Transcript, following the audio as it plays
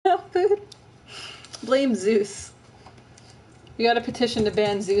blame Zeus. We got a petition to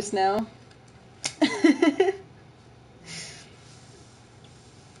ban Zeus now.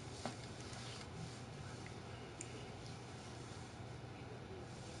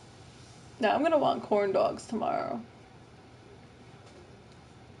 Now I'm gonna want corn dogs tomorrow.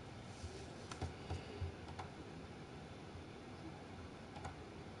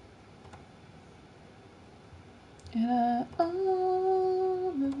 And I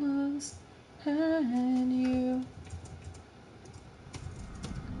almost had you.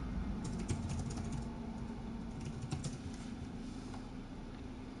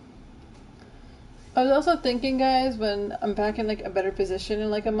 I was also thinking, guys, when I'm back in like a better position in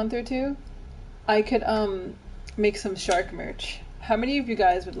like a month or two, I could make some shark merch. How many of you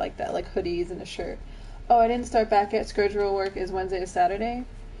guys would like that? Like hoodies and a shirt. Oh, I didn't start back yet. Schedule work is Wednesday to Saturday.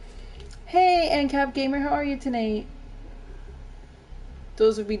 Hey, NCAP Gamer, how are you tonight?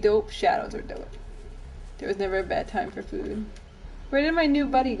 Those would be dope. Shadows are dope. There was never a bad time for food. Where did my new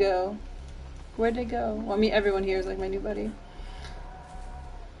buddy go? Where'd they go? Well, I mean, everyone here is like my new buddy.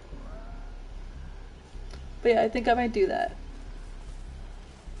 But yeah, I think I might do that.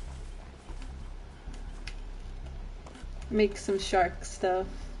 Make some shark stuff.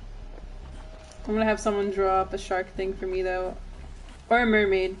 I'm gonna have someone draw up a shark thing for me though. Or a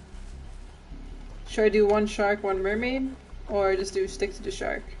mermaid. Should I do one shark, one mermaid? Or just stick to the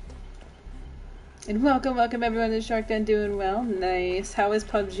shark? And welcome everyone to Shark Den. Doing well. Nice. How is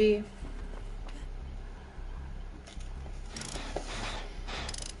PUBG?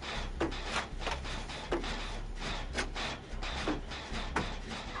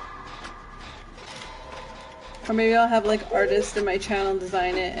 Or maybe I'll have like artists in my channel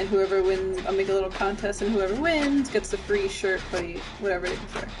design it, and whoever wins, I'll make a little contest, and whoever wins gets the free shirt, hoodie, whatever they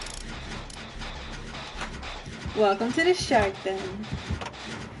prefer. Welcome to the Shark Den.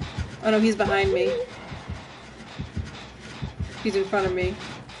 Oh no, he's behind me. He's in front of me.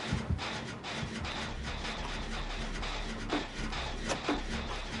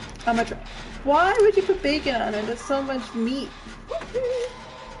 I'm gonna try. Why would you put bacon on it? That's so much meat.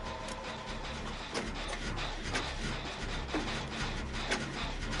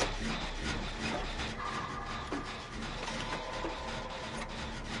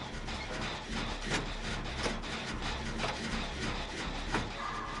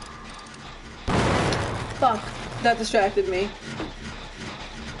 Fuck, that distracted me.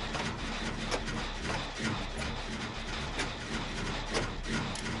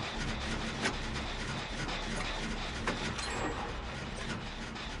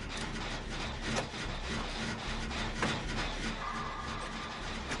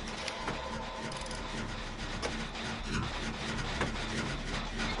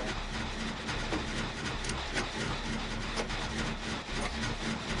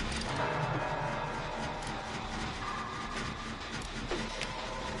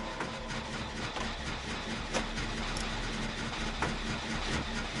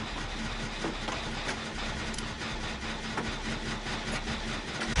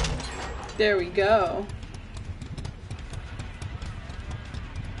 There we go.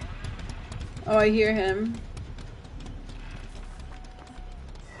 Oh, I hear him.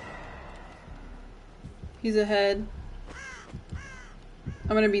 He's ahead.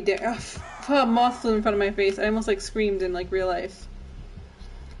 I'm gonna be there. Oh, moth flew in front of my face. I almost like screamed in like real life.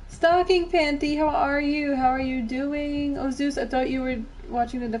 Stocking Panty, how are you? How are you doing? Oh Zeus, I thought you were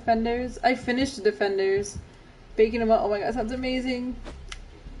watching the Defenders. I finished the Defenders. Baking them up. Oh my god, sounds amazing.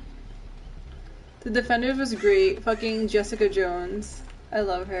 The Defenders was great. Fucking Jessica Jones. I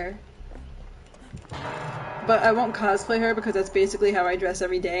love her. But I won't cosplay her because that's basically how I dress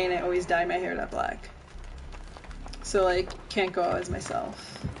every day, and I always dye my hair that black. So like, can't go out as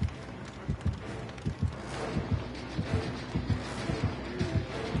myself.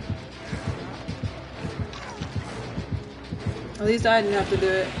 At least I didn't have to do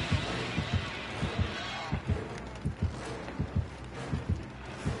it.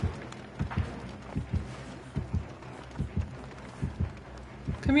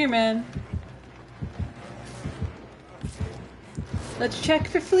 Come here, man. Let's check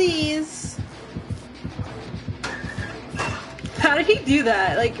for fleas. How did he do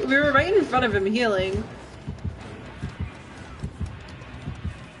that? Like, we were right in front of him healing.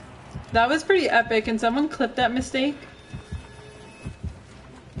 That was pretty epic. Can someone clip that mistake?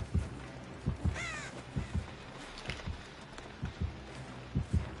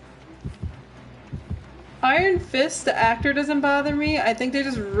 Iron Fist, the actor, doesn't bother me. I think they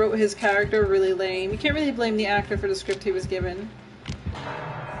just wrote his character really lame. You can't really blame the actor for the script he was given.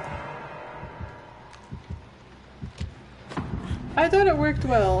 I thought it worked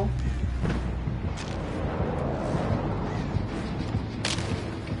well.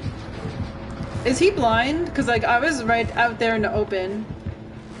 Is he blind? Because, like, I was right out there in the open.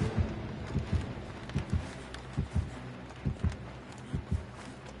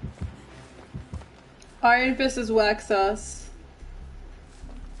 Iron Fist is wax sauce.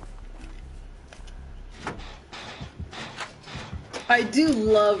 I do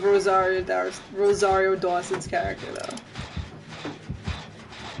love Rosario Dawson's character, though.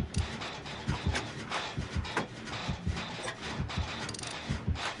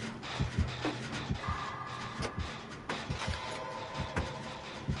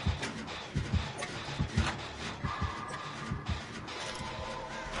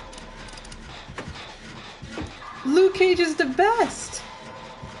 Luke Cage is the best!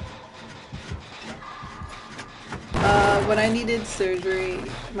 When I needed surgery,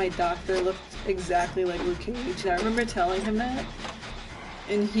 my doctor looked exactly like Luke Cage, and I remember telling him that.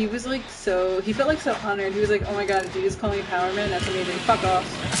 And he was like he felt like so honored. He was like, oh my god, if you just call me Power Man, that's amazing. Fuck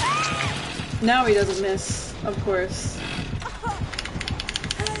off. Now he doesn't miss, of course.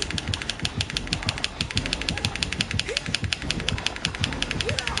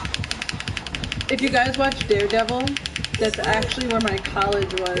 If you guys watch Daredevil, that's actually where my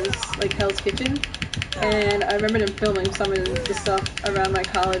college was, like Hell's Kitchen. And I remember them filming some of the stuff around my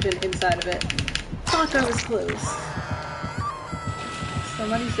college and inside of it. Fuck, I was close.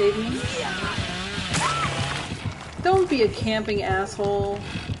 Somebody save me. Don't be a camping asshole.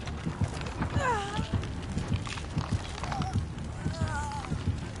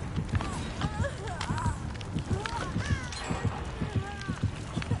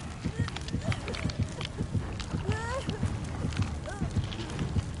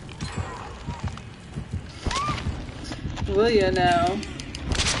 Will ya now?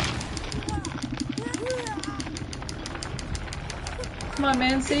 Come on,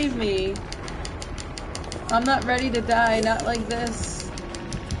 man, save me. I'm not ready to die, not like this.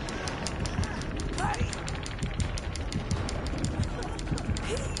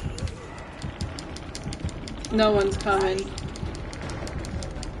 No one's coming.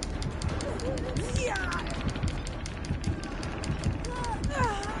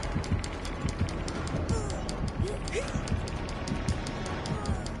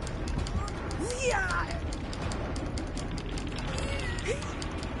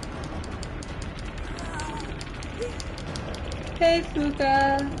 Hey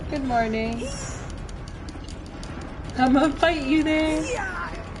Fuka, good morning. I'm gonna fight you there.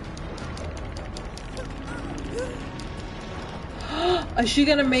 Is she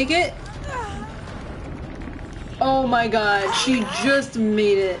gonna make it? Oh my god, she just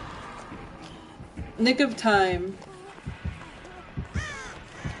made it. Nick of time.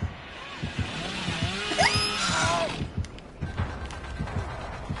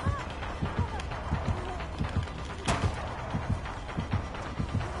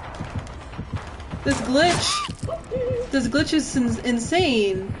 This glitch is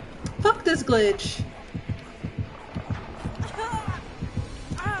insane. Fuck this glitch.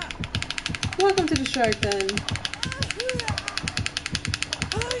 Welcome to the Shark Den.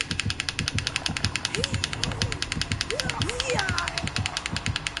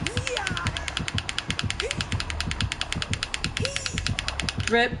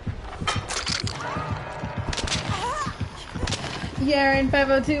 Rip. Yaren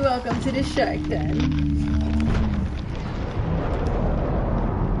 502, welcome to the Shark Den.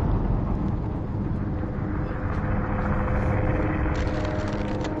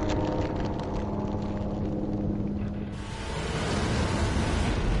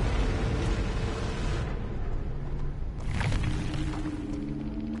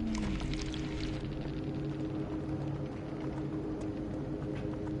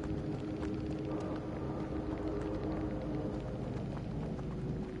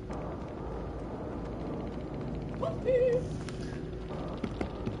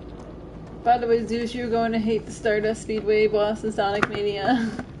 By the way, Zeus, you're going to hate the Stardust Speedway boss in Sonic Mania.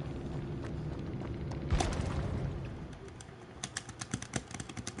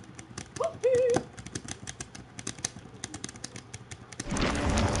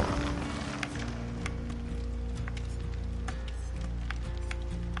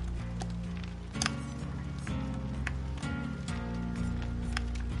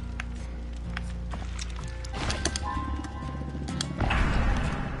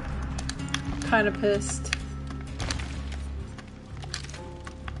 Kind of pissed.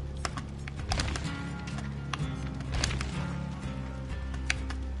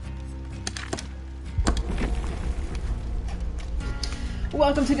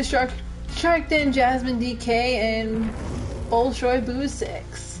 Welcome to the Shark Den, Jasmine DK and Bolshoi Boo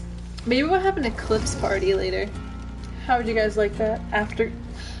 6. Maybe we'll have an Eclipse party later. How would you guys like that? After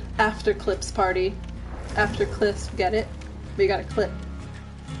after clips party. After clips, get it? We got a clip.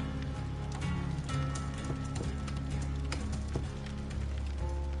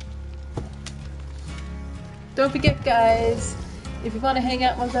 Don't forget, guys, if you want to hang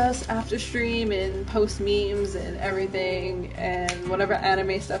out with us after stream and post memes and everything and whatever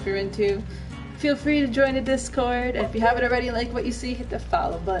anime stuff you're into, feel free to join the Discord. And if you haven't already, like what you see, hit the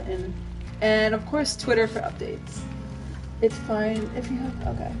follow button. And of course, Twitter for updates. It's fine if you have.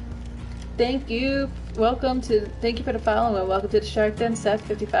 Okay. Thank you. Thank you for the follow and welcome to the Shark Den Seth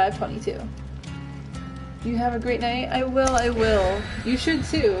 5522. You have a great night. I will. You should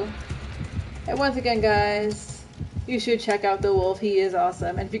too. And once again, guys, you should check out the Wolf. He is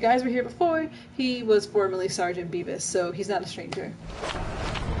awesome. And if you guys were here before, he was formerly Sergeant Beavis, so he's not a stranger.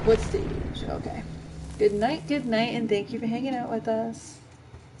 What stage? Okay. Good night, and thank you for hanging out with us.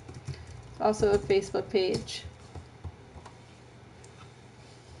 Also a Facebook page.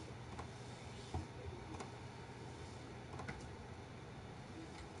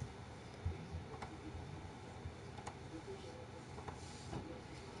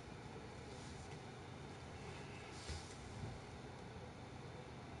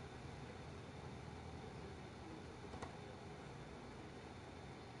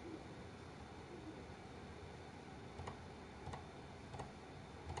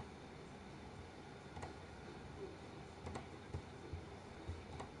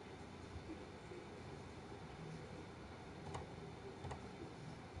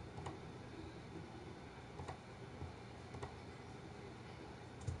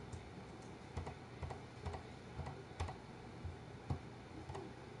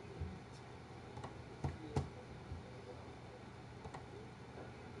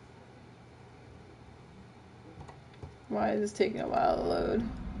 Why is this taking a while to load?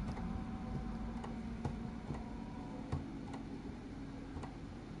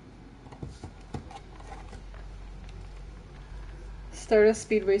 Stardust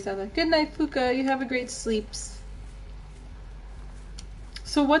Speedway sounds like. Good night, Fuka. You have a great sleeps.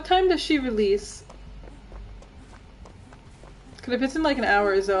 So what time does she release? Because if it's in like an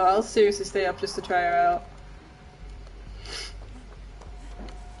hour or so, I'll seriously stay up just to try her out.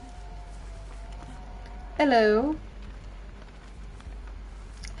 Hello.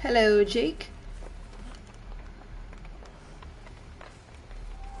 Hello, Jake.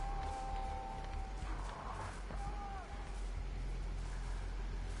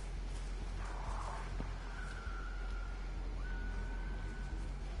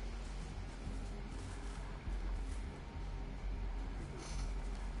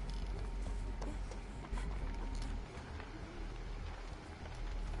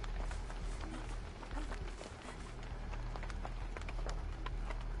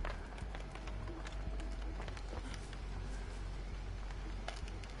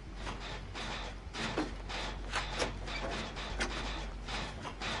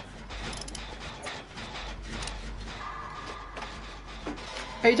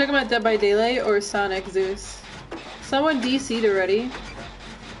 Are you talking about Dead by Daylight or Sonic Zeus? Someone DC'd already.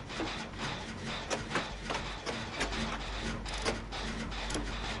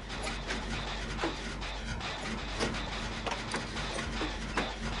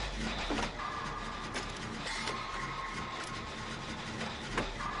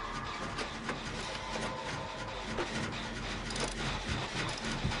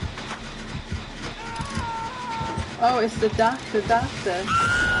 Oh, it's the doctor. Put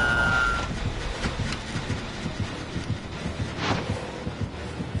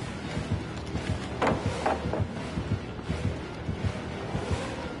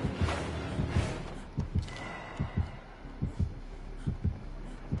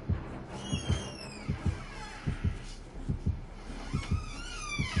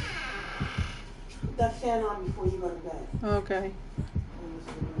that fan on before you go to bed. Okay.